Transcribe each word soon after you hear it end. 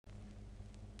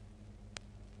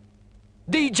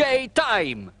DJ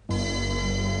Time!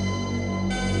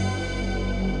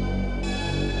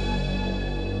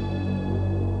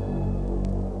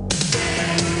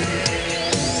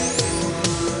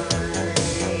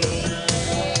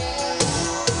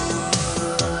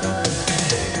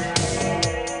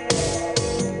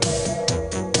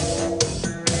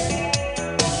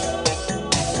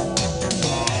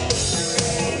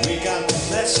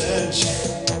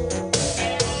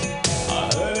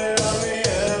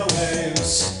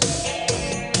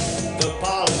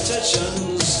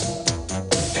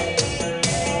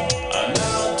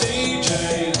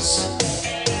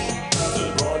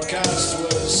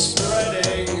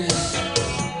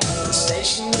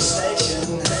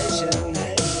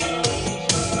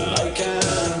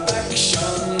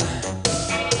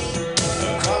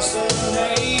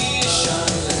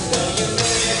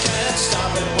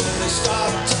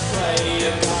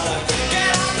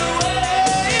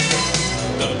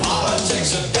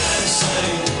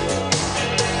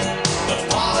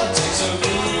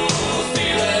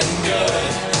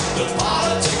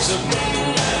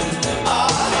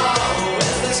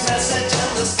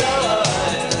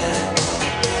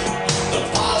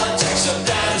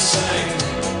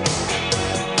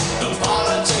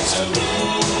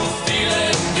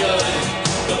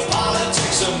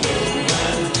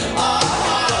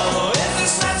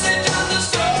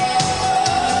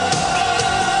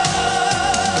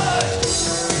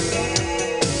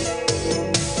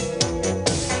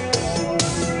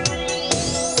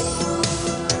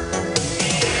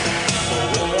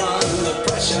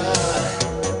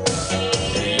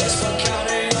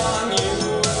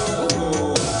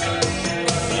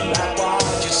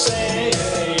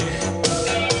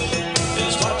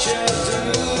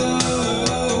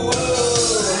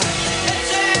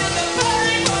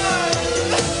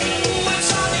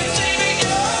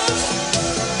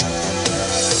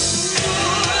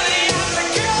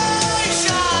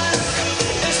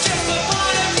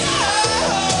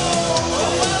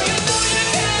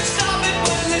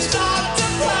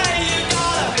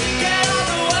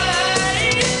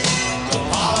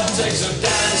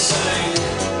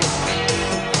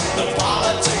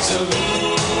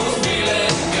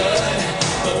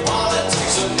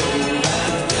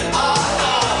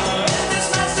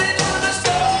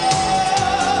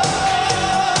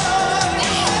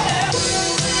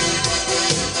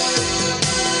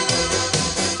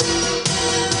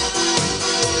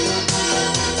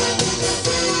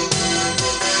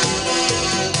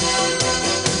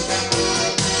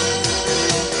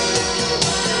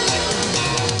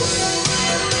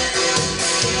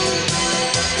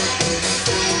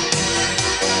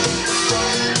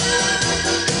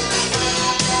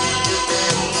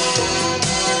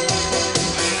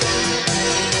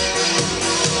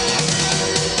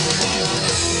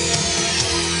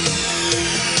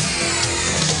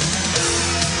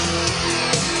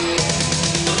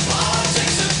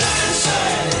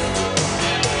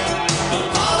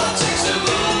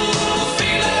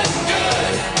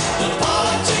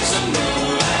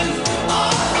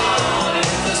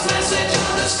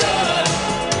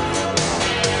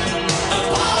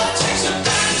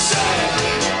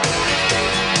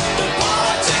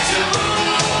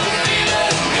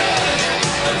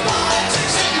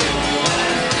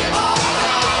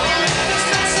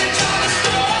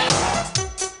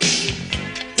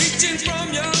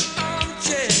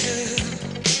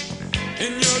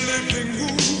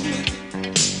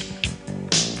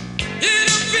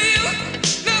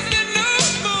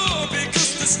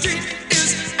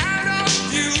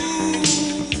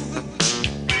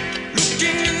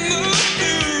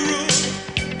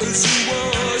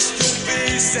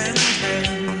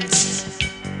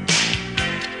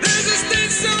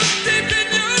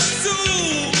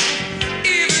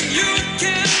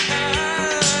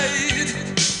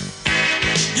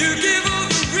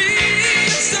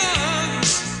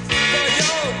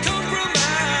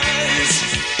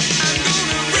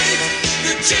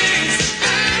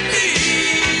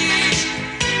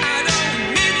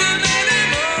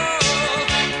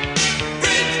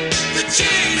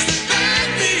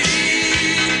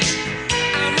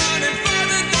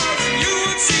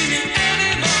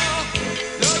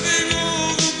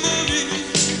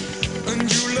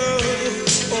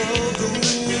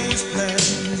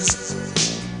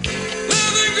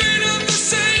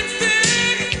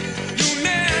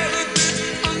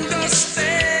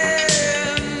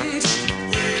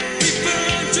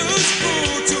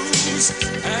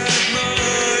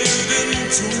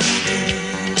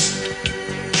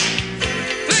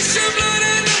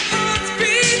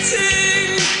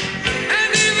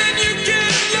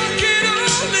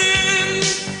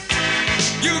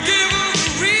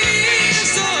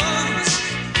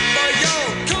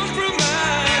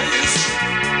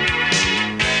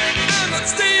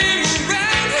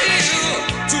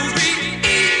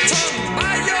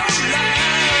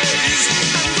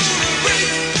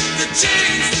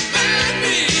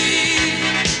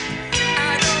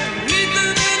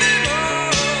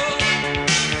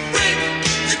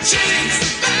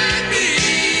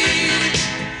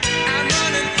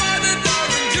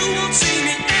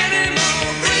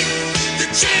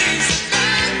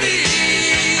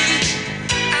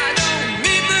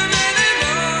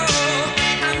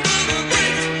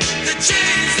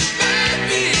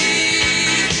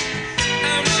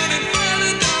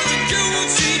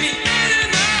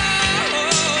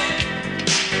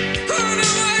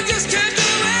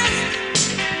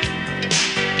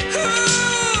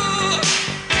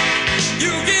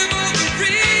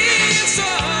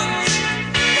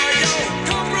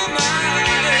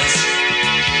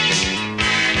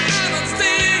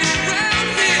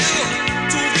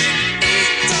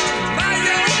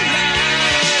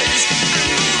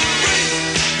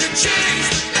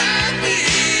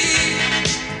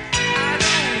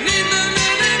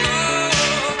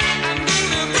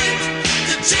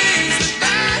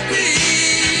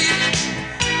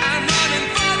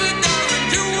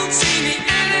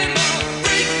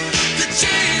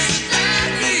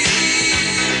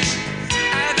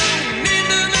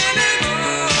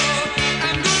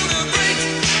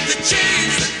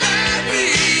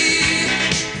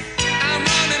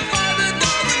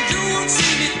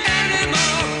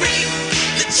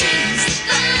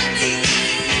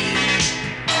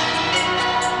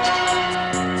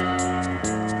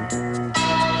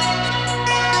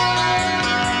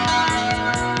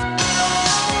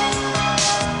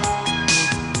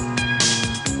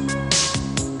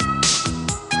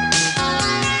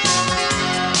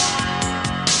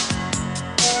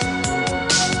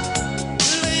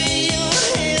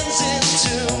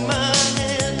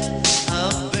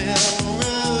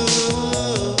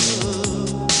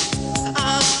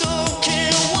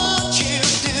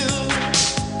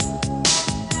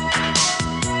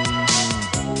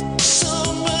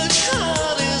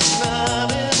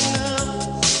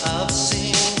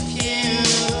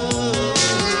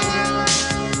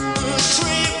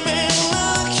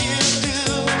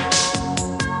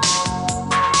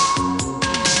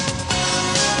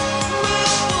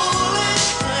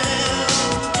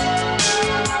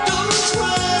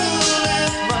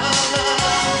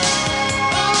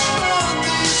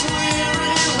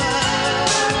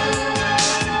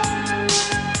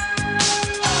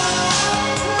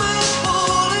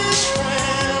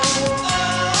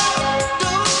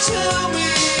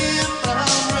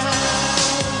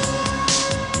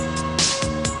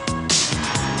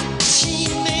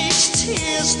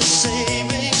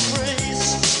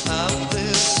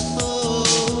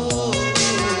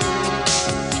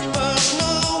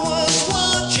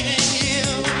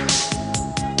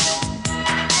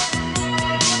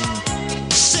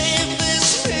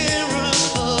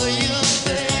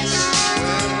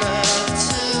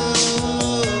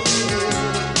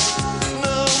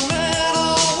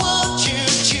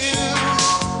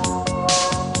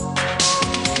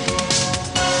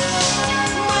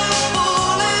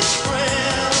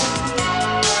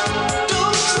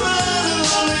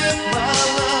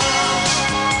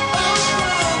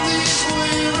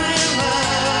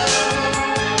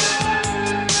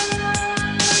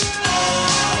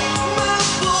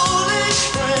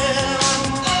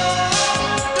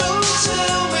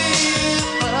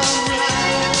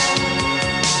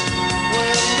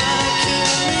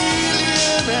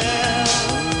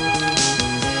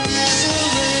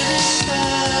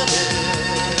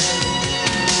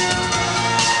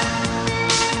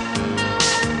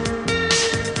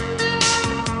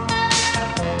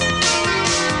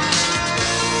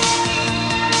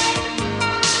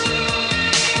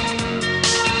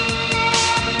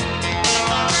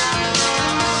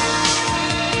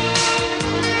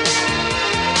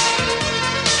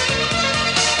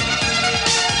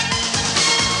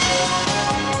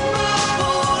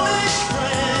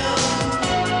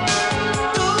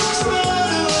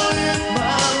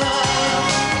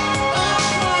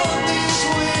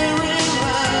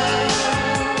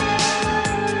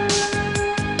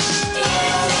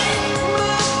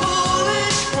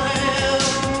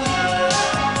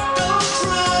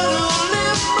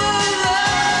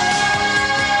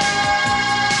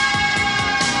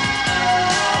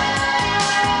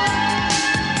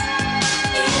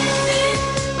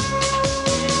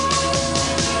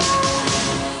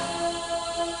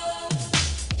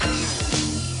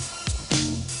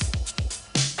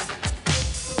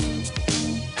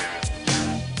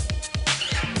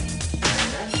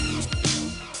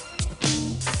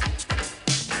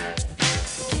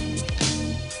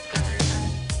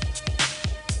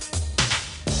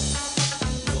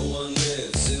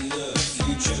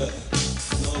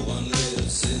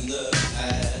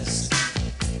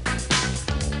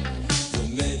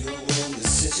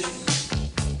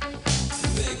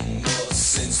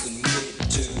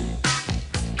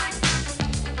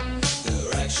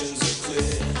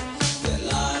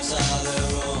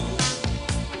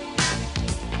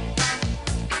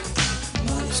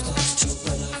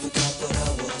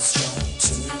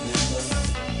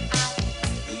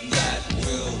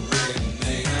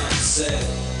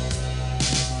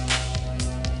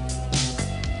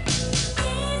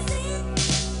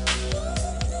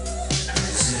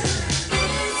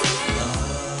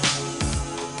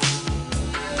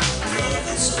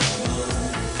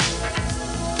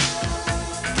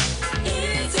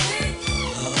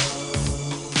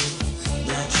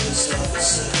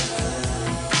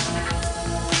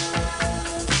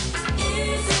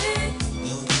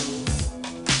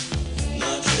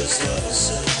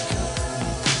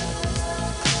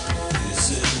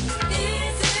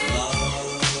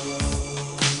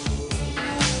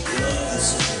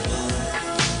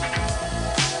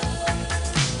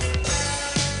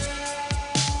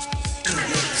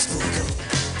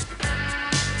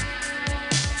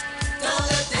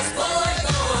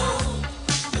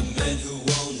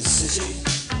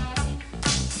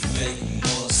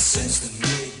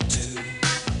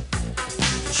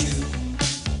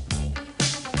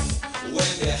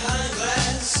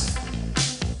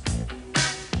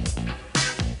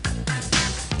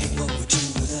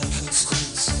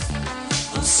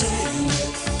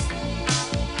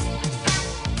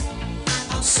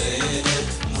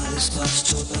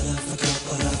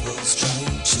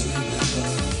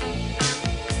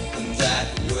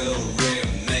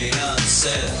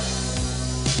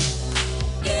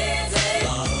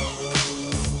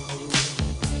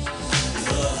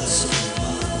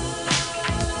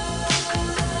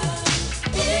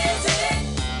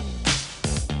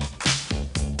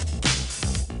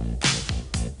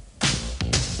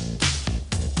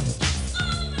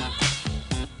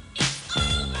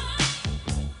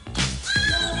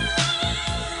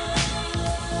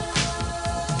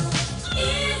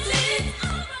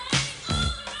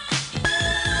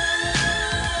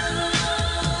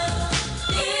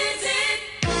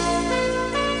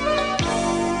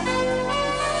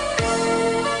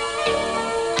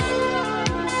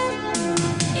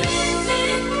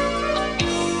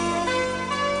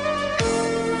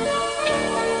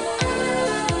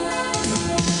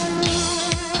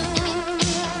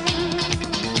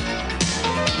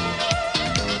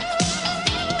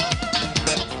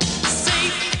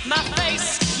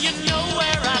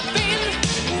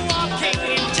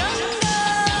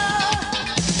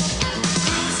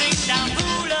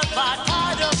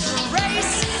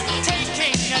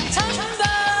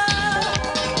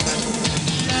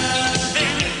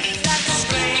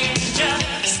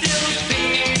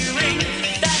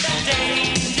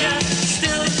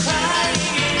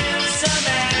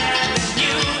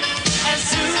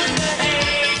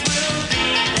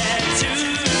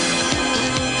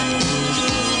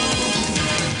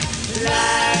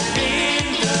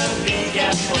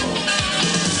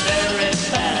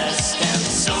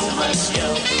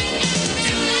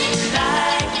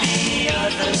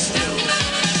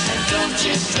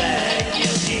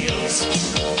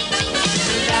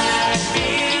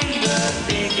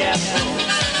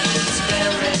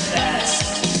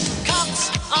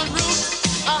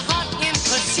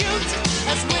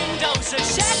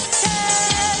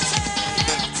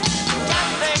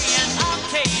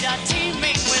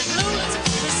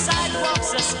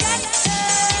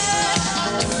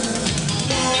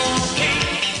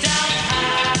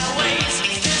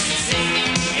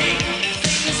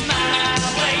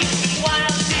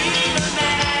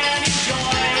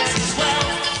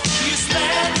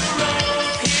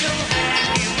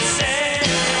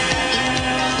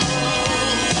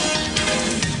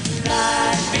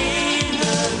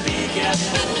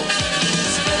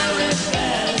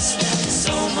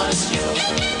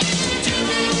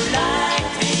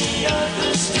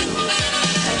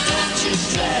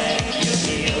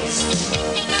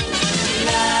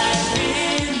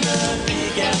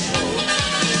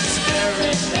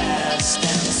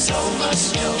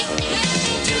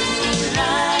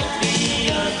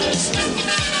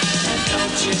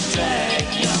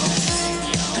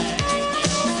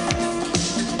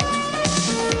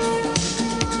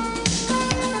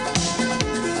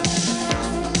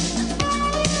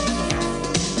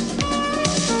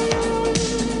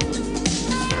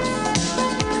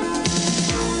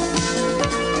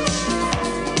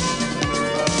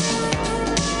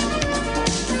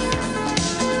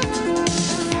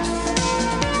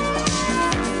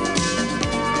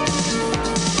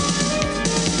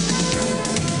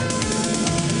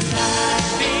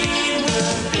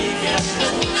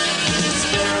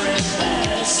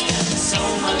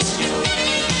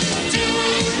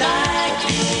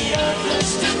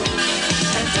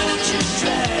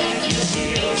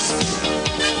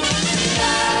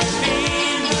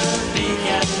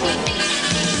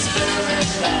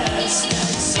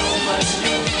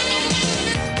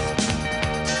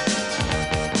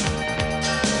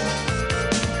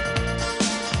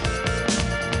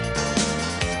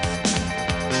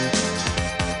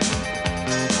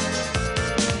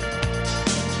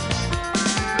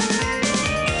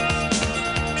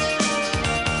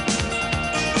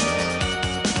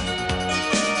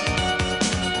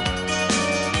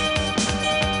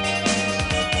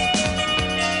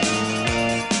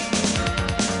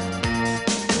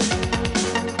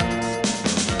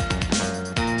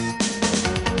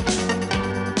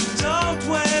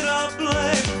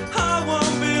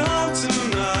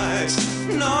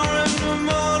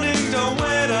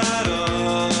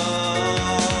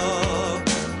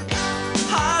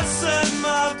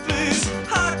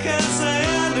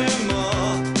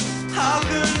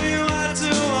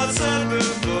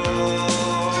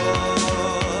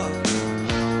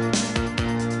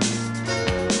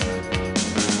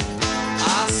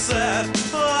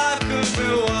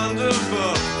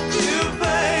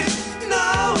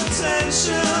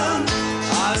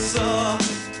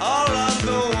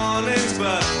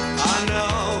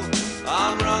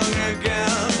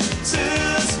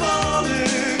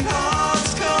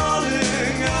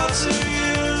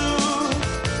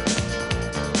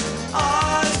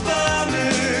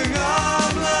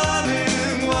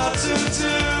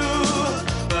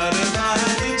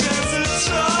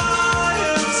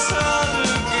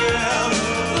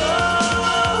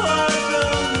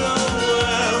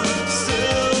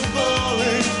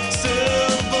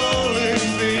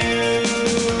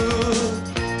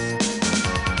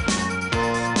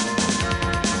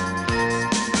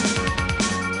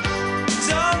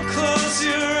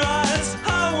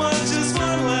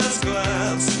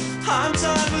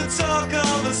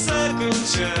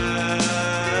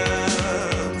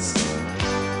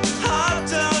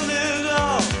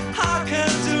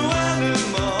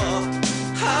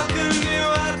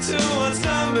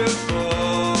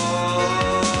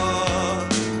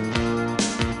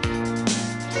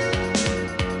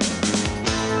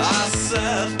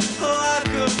 said life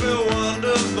could be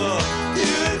wonderful.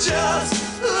 You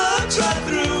just looked right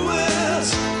through it.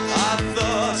 I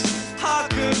thought I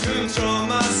could control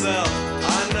myself.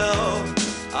 I know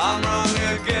I'm wrong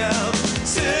again.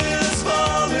 Tears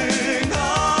falling,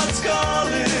 hearts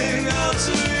calling out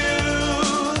to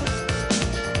you.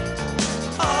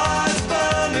 Eyes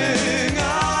burning,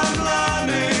 I'm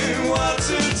learning what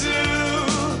to do.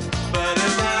 But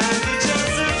if I had the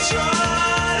chance to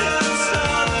try and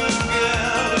start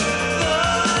again,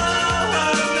 though I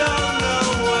don't know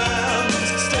when,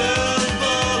 still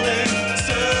falling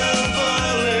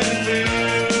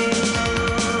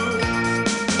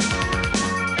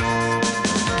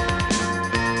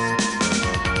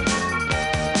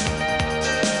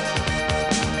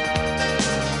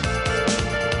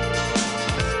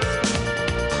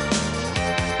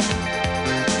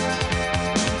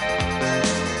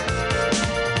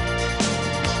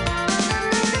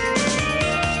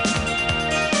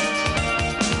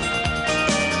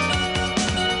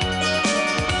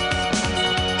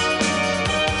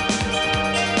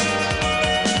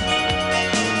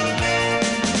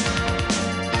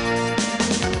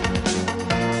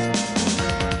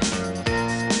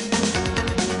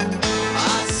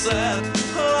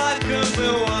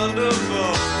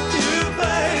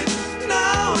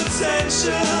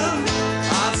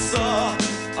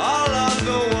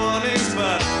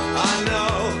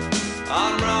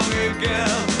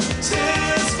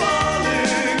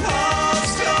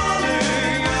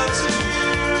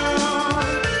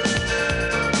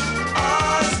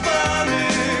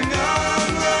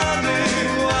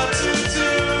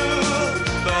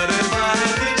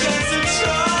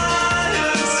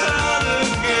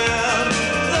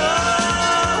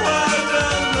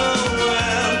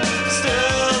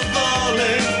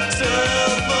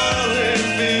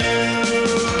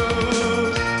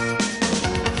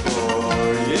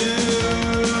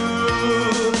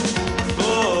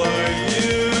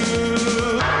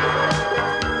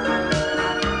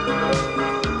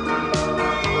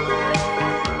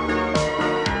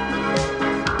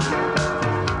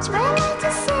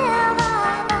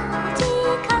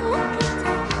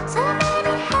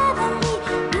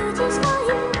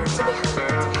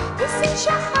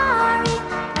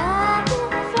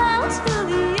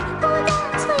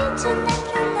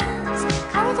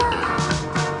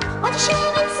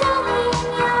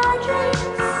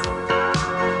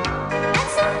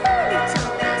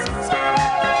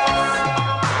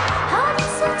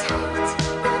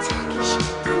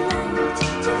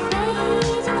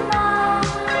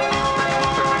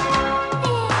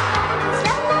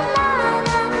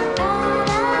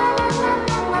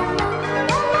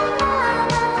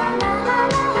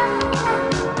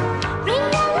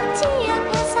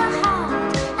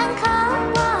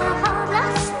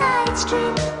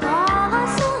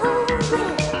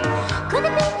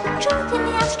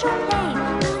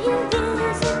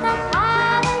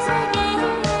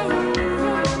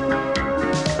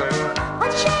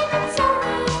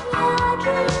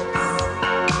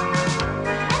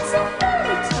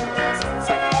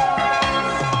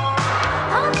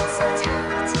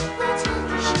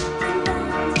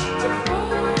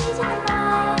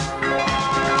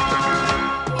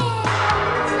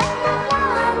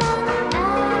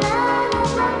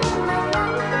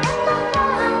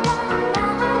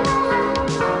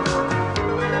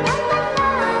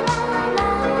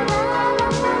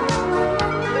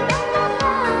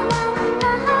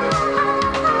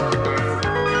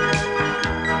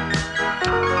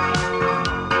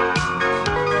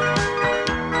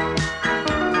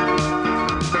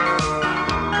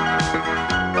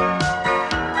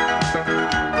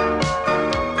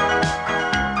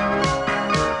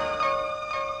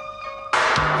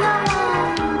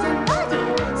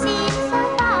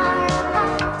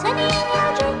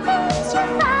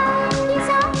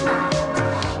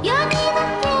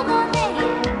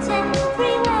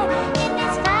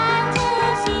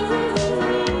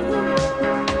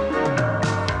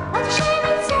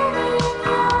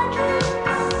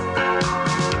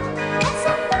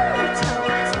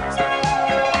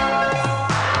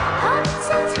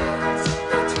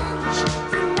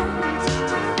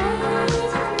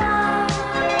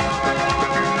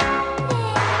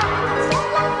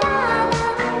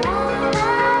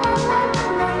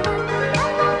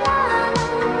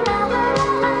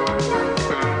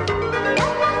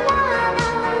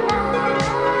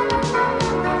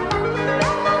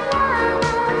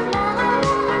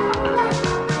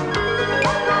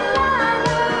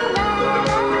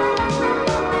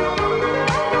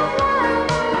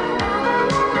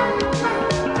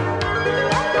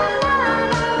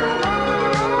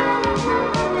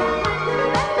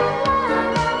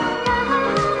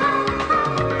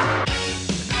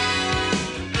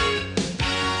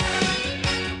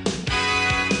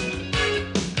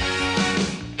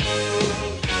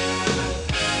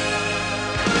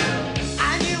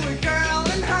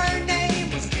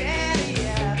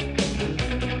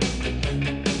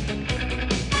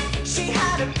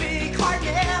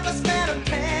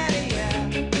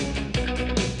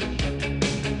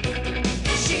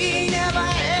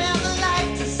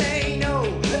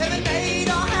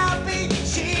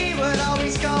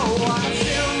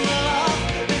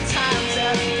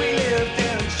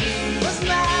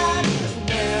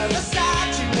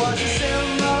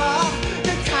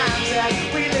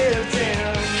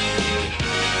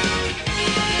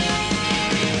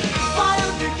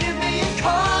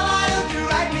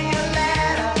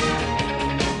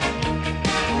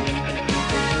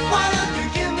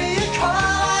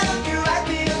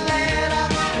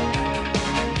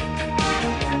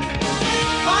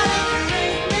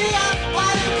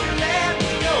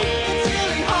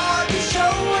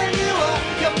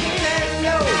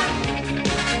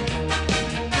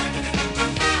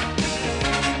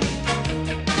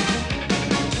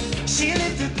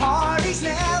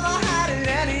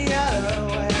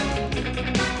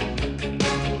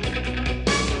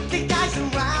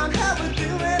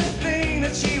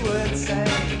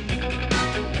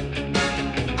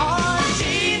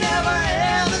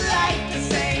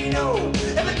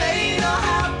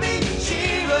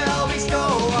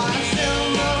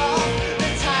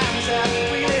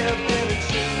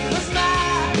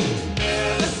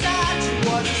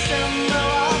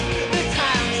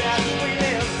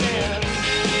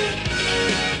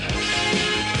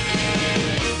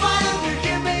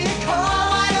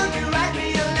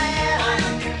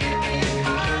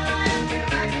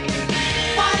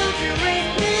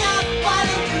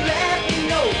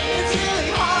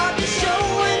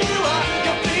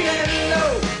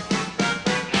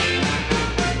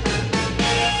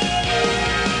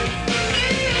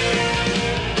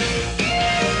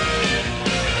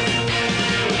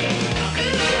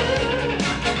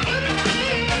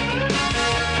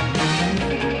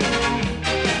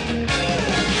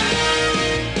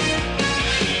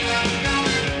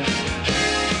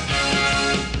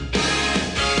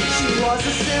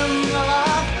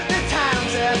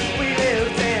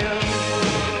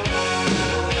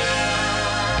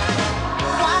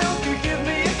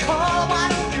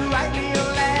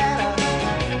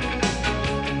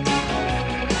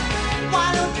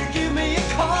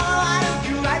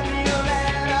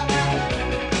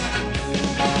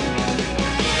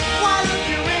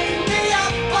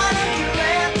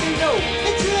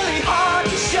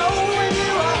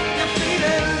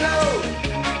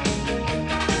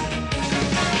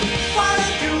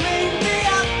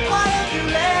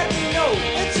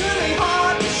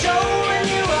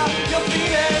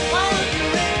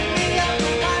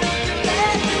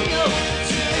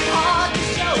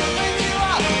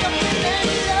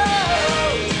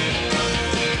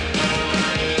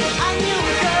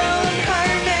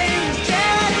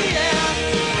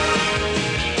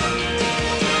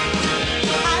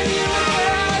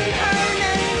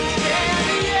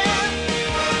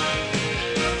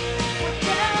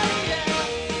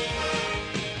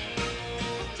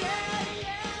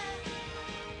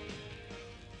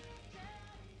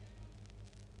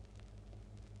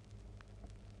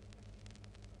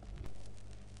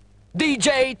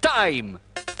DJ Time!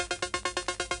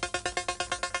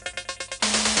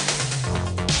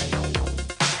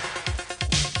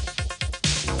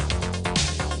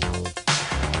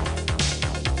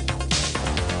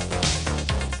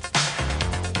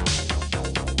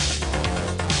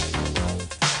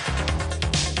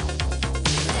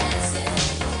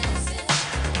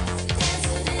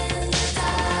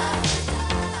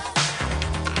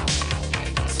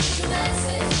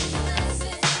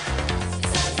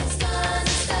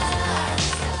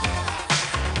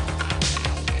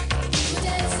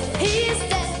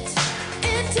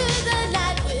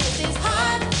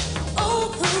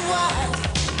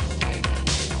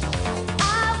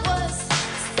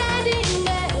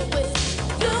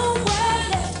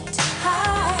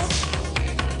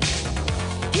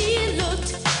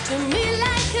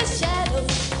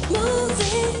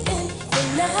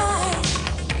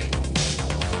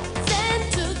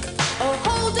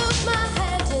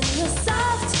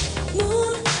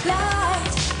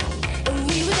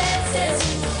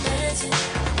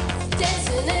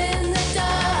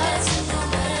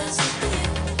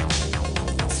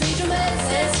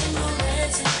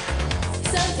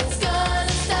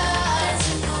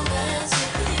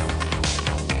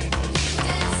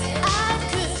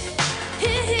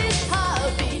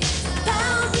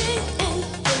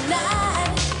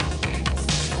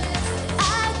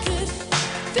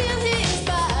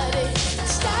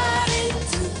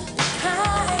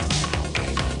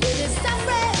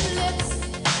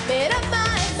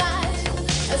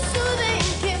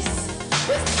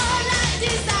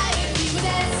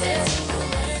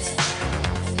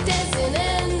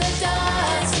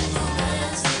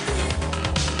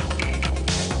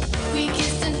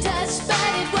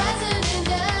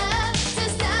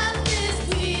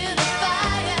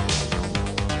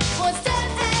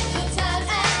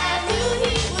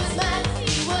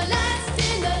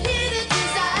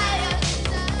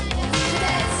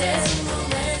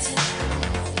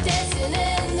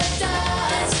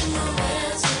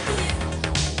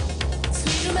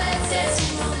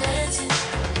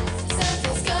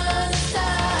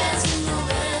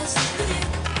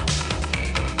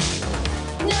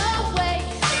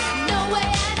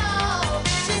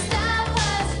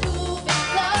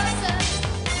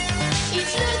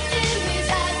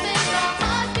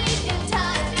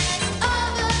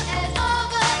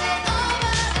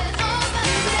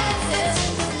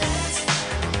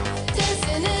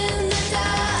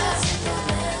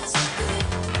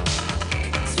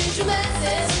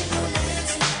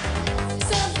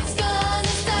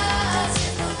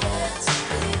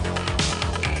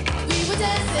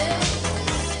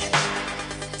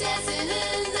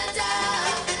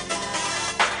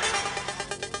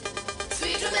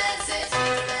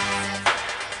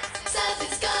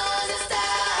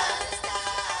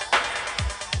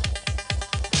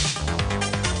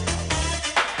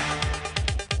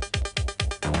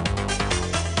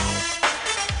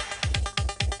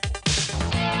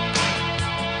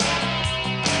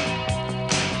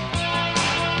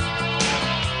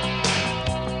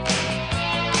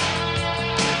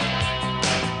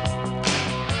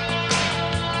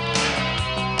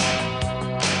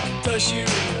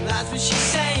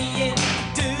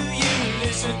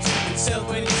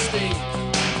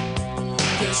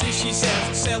 See, she sells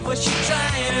herself, but she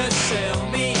trying to sell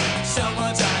me.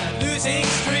 Someone's on a losing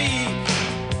streak.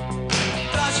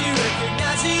 Thought she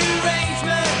recognized the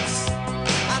arrangements.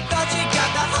 I thought she got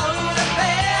the whole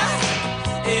affair.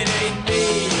 It ain't me,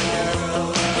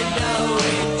 girl. You know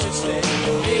it just ain't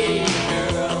me,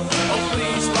 girl. Oh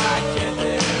please, why can't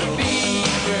there be,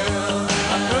 girl,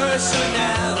 a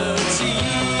personality?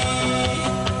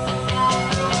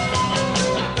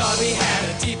 Thought we had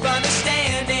a deep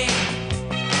understanding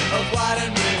of what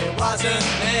and really wasn't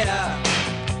there.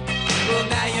 Well,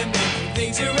 now you're making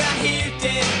things around here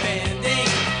demanding,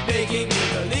 making me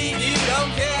believe you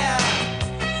don't care.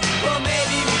 Well,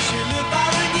 maybe we should look for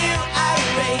a new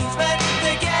arrangement.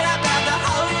 Forget about the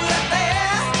whole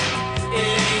affair.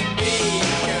 It ain't me,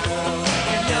 girl.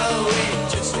 You know it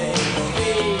just ain't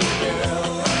me, girl.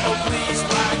 Oh, please,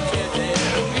 why can't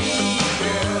there be,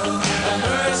 girl, a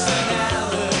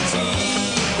personality,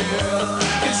 girl?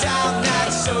 'Cause I'm not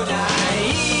so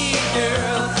naive,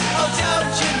 girl. Oh,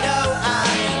 don't you know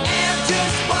I am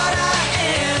just what I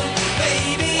am,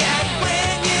 baby? And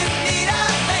when you need a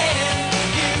man,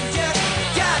 you just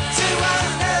got to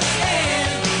understand,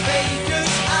 baby,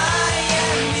 'cause I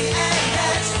am me, and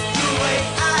that's the way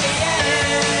I am.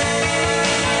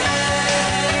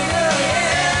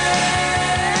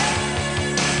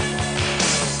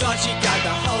 Thought she got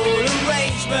the whole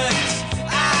arrangement.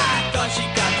 I thought she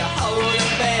got the whole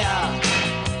affair.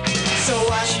 So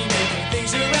why she making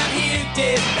things around here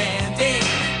demanding,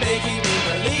 making me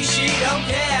believe she don't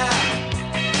care?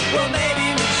 Well, maybe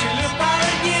we should look for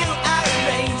a new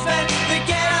arrangement.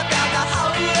 Forget about the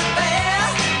whole affair.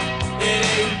 It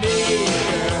ain't me,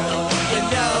 girl. You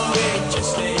know it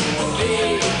just ain't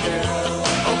me, girl.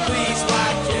 Oh please, why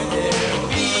can't there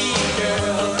be,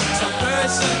 girl, some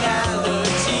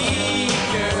personality,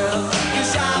 girl?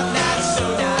 'Cause I'm not so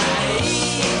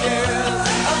naive, girl.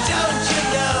 Oh, don't you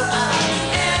know I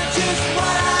am just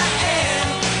what I am,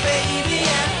 baby?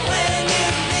 And when you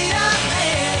need a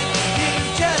man, you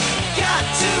just got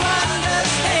to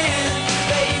understand,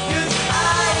 baby, 'cause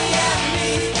I am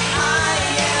me, I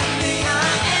am me,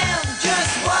 I am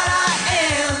just what I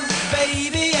am,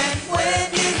 baby. And when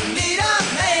you need a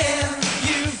man,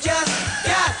 you just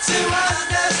got to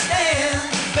understand,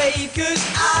 baby, 'cause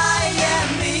I am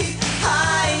me,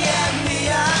 I am me,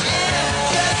 I am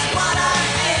just what I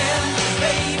am,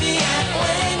 baby. And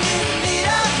when you need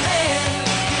a man,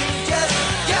 you just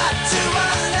got to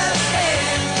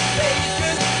understand, baby,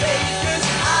 'cause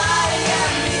I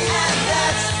am me, and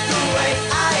that's the way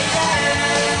I am.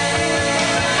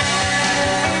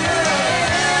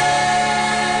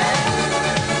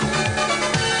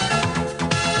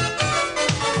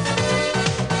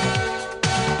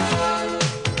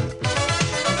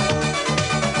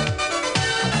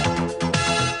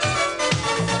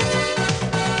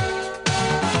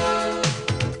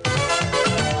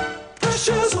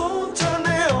 Pressure's on,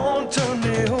 turn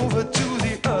me over to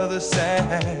the other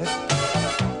side.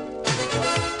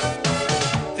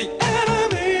 The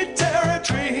enemy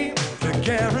territory, the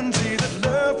guarantee that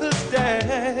love is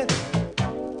dead.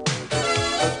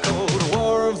 A cold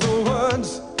war of the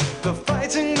words, the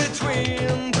fighting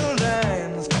between the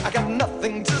lines. I got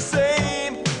nothing to say,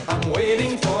 I'm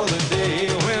waiting for the day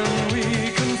when we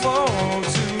can fall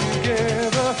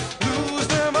together, lose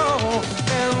them all,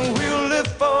 and we'll live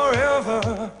forever.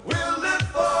 We'll live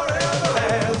forever.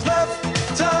 As love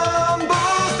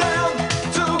tumbles down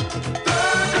to the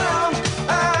ground,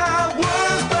 I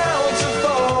was bound to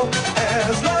fall.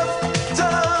 As love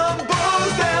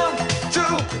tumbles down to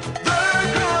the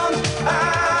ground, I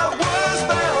was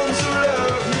bound to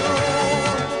love you.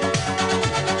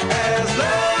 As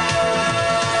love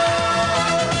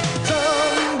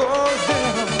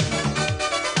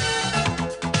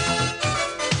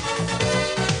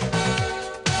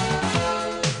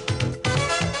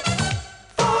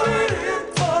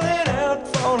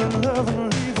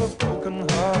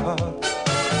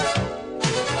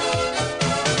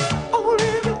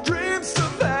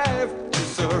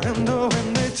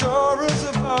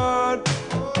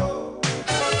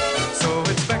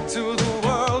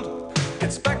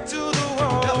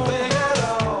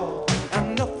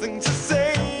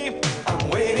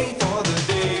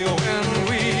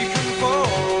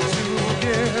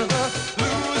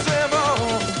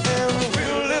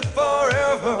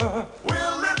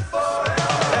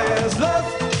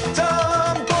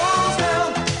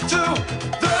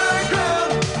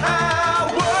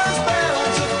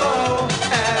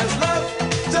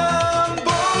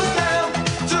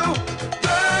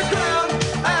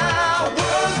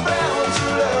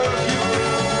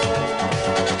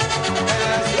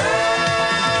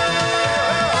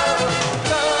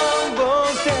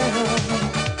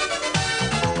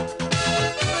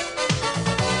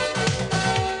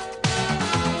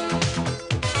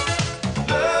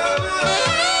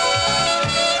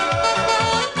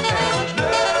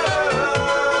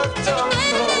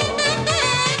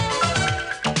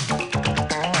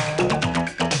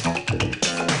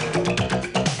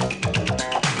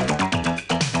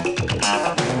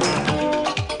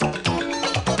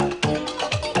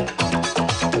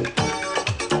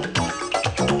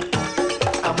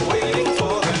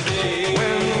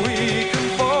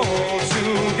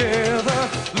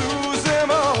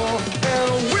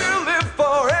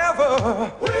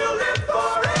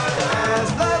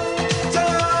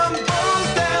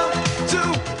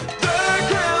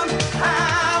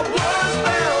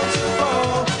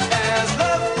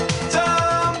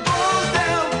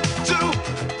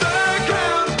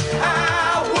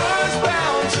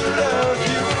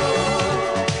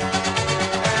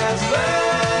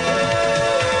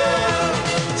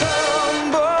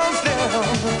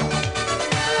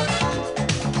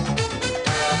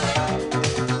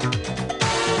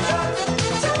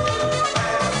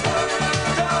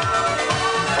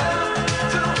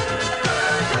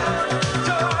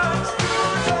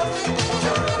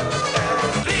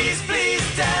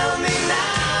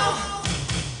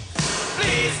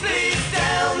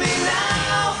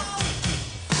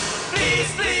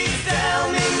Please, please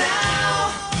tell me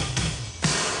now.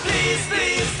 Please,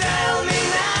 please tell me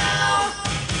now.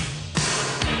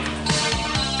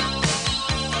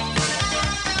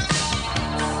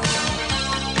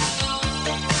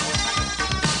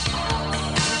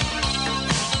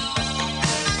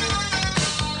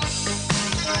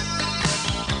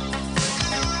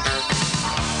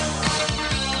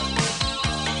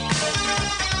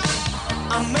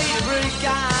 I made a break,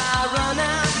 I run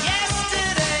out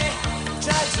yesterday.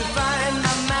 Tried to find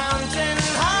my mountain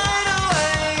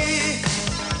hideaway.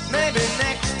 Maybe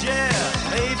next year,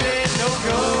 maybe no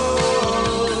go.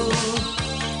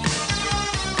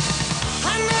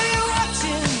 I know you're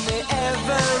watching me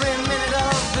every minute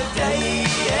of the day,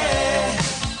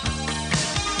 yeah.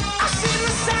 I see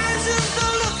the signs and the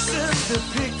looks and the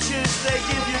pictures they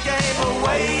give you gave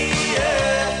away,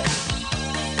 yeah.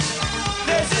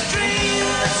 There's a dream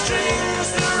that strings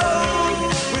the road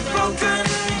with broken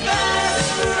glass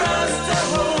for us to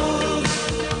hold.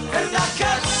 And I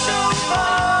got so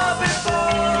far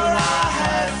before I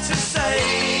had to say,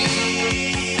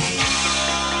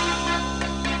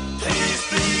 please,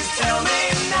 please tell me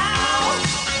now.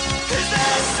 'Cause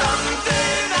there's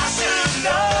something I should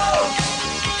know.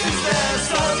 'Cause there's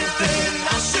something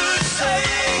I should say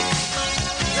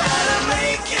that'll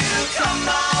make you come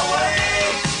my way.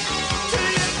 Do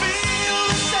you feel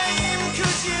the same?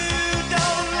 'Cause you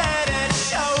don't let it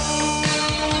show.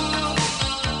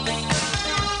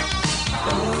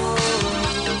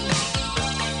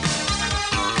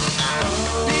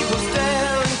 People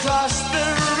stare and cross the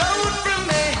road from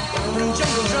me. And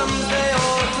jungle drums, they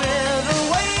all clear the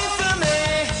way for me.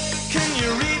 Can you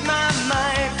read my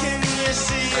mind? Can you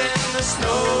see in the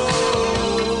snow?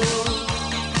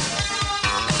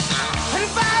 And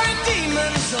fiery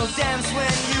demons will dance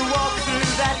when you walk through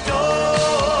that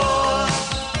door.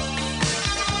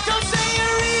 Don't say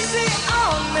you're easy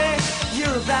on me.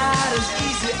 You're about as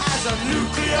easy as a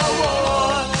nuclear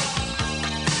war.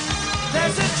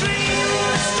 There's a dream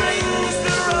that strings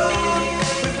the road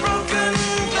with broken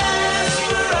glass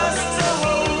for us to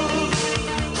hold.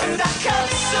 And I cut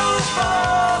so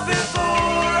far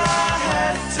before I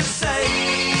had to say,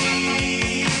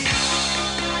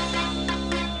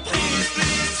 please,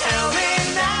 please tell me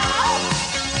now.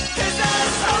 'Cause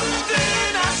there's something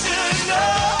I should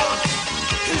know.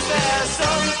 'Cause there's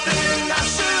something I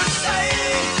should say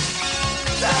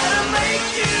that'll make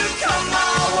you come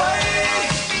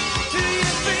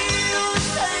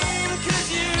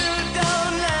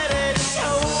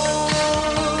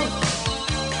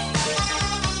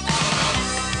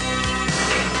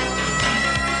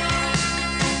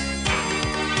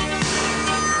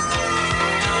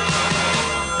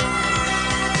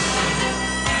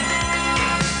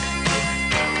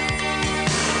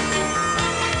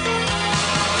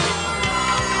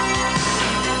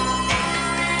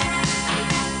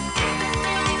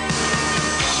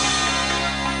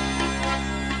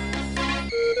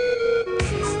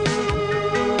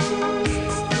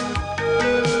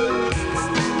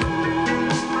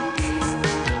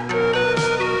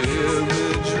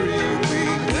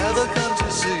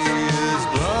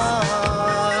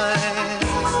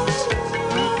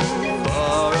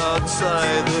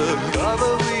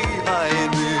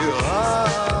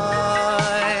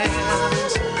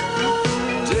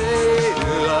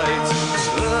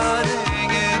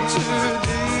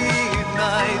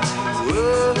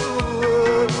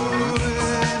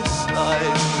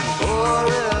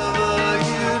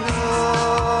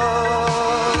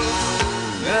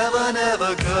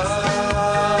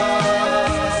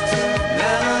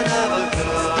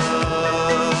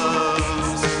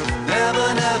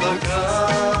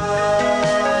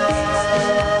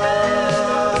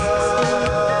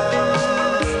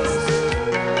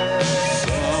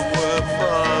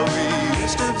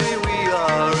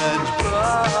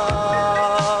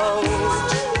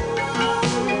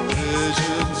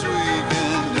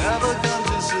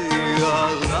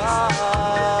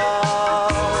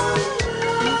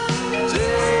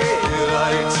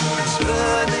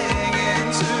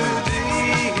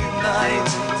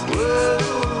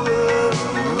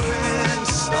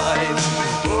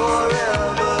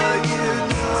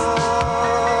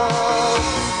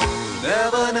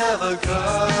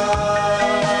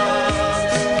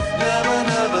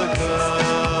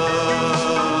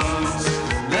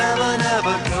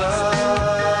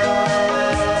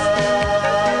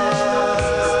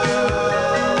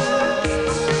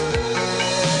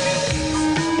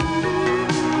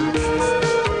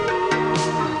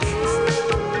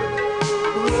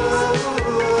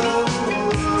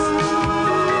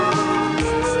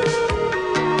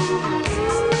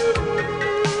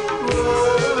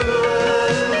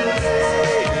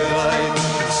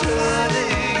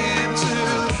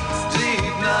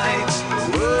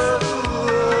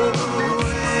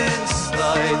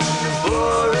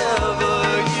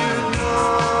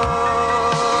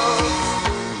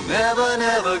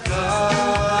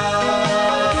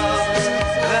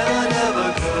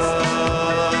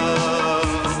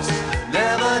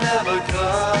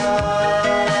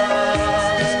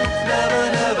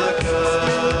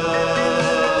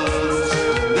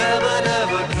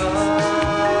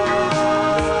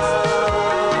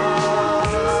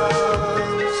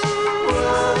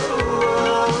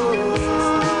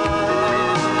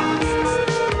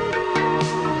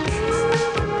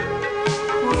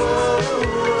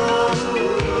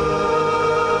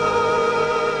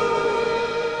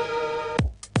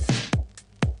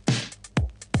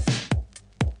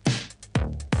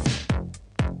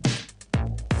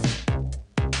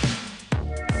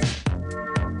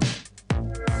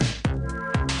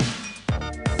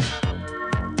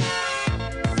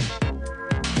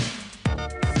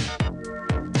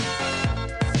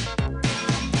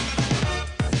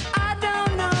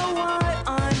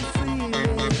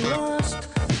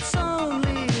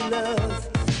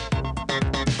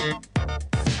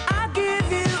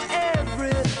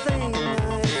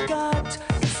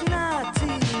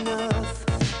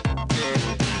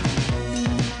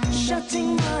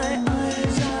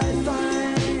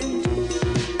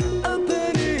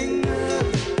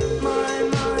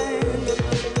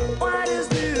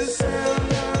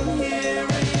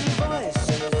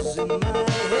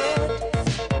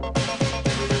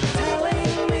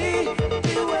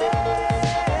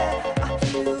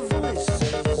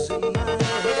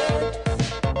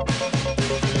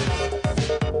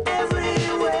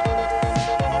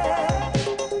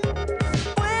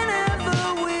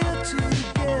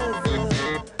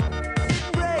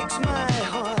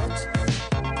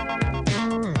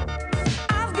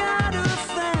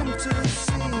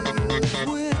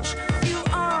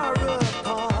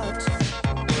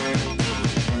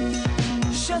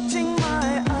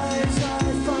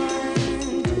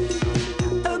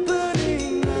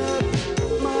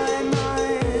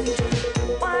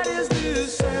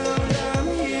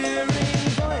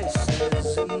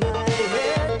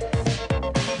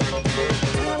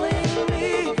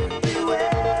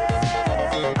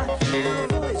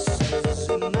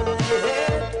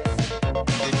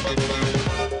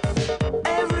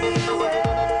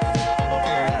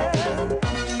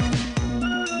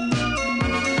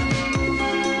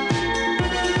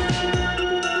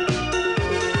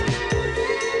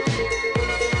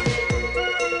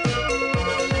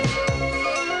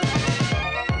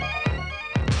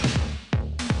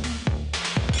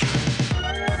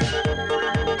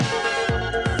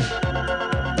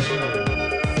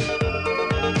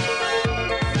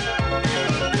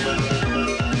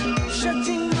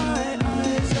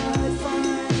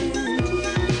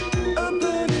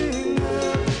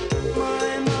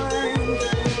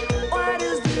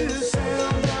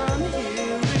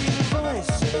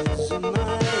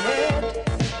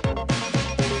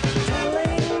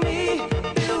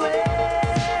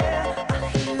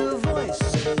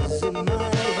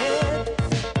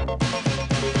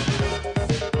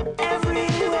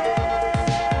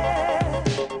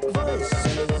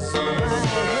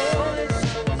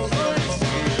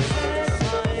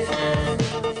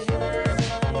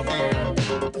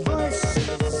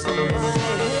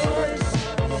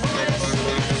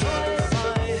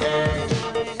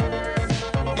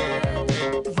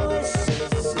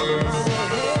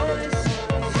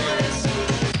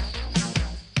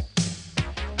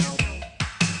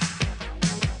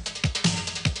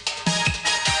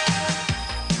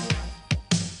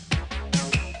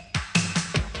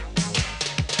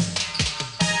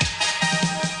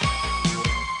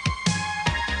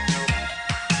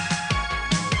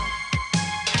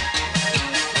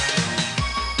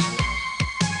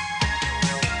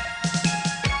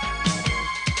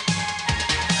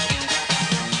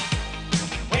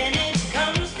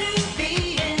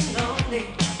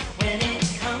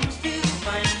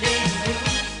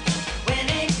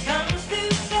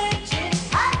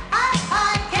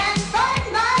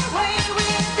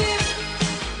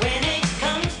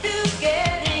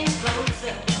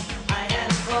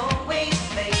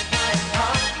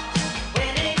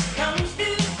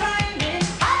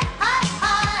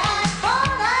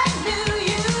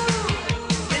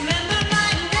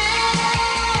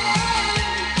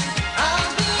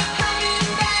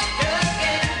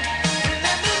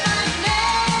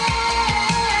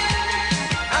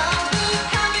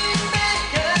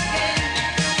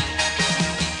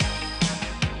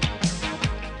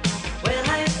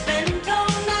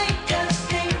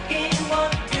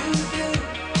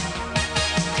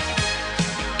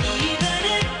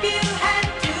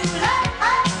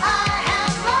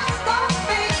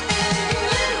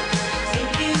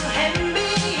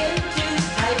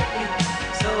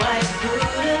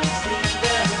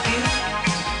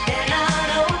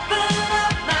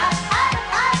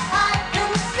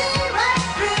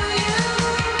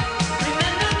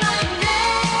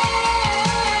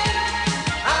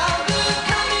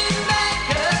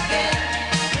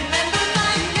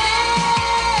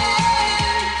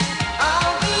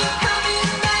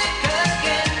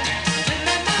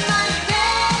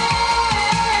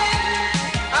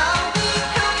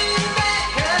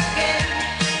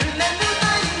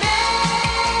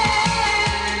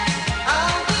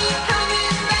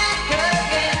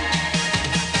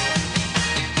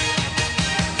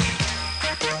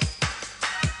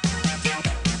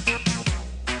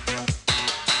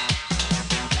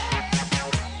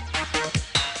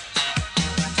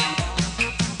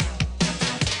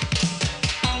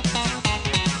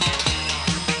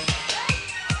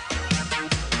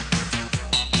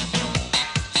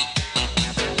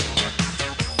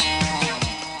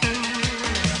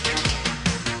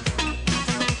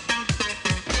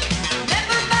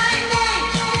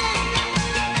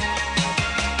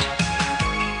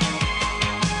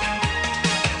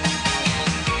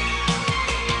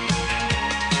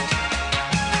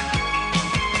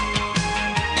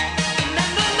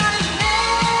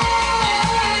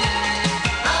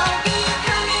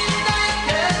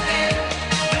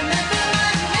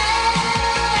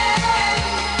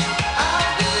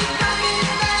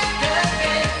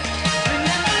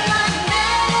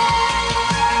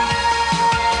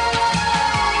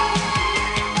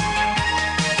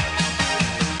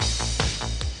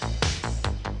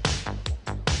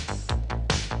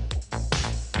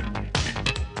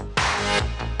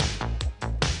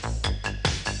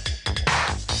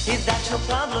Is that your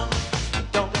problem?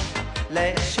 Don't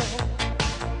let it show.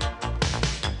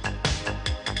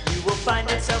 You will find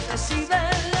it self-deceiving.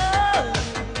 Love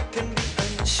can be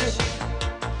unsure.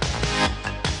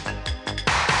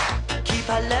 Keep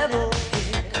a level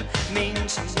head,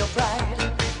 maintain your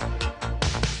pride.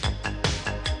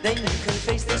 Then you can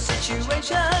face the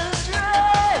situation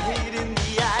straight in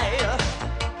the eye.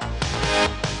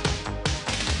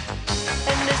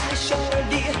 And as Miss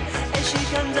Shorty, as she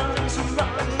comes on to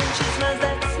run, and she smiles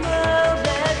that smile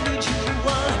that leads you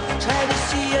on. Try to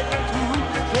see it through,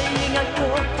 playing out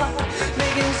your part,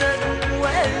 making certain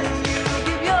when you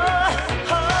give your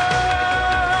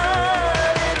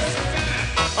heart. It's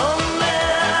only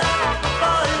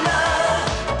for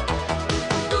love.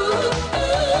 Ooh,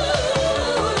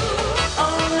 ooh.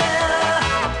 Only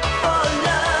for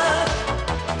love.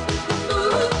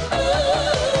 Ooh, ooh.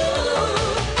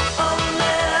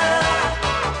 Only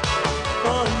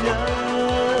for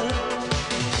love.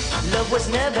 Love was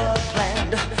never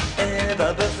planned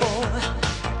ever before.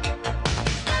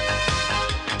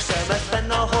 Some have spent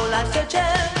their whole life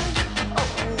searching,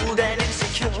 old and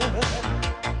insecure.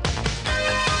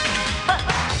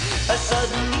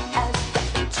 Suddenly as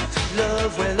that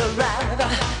love will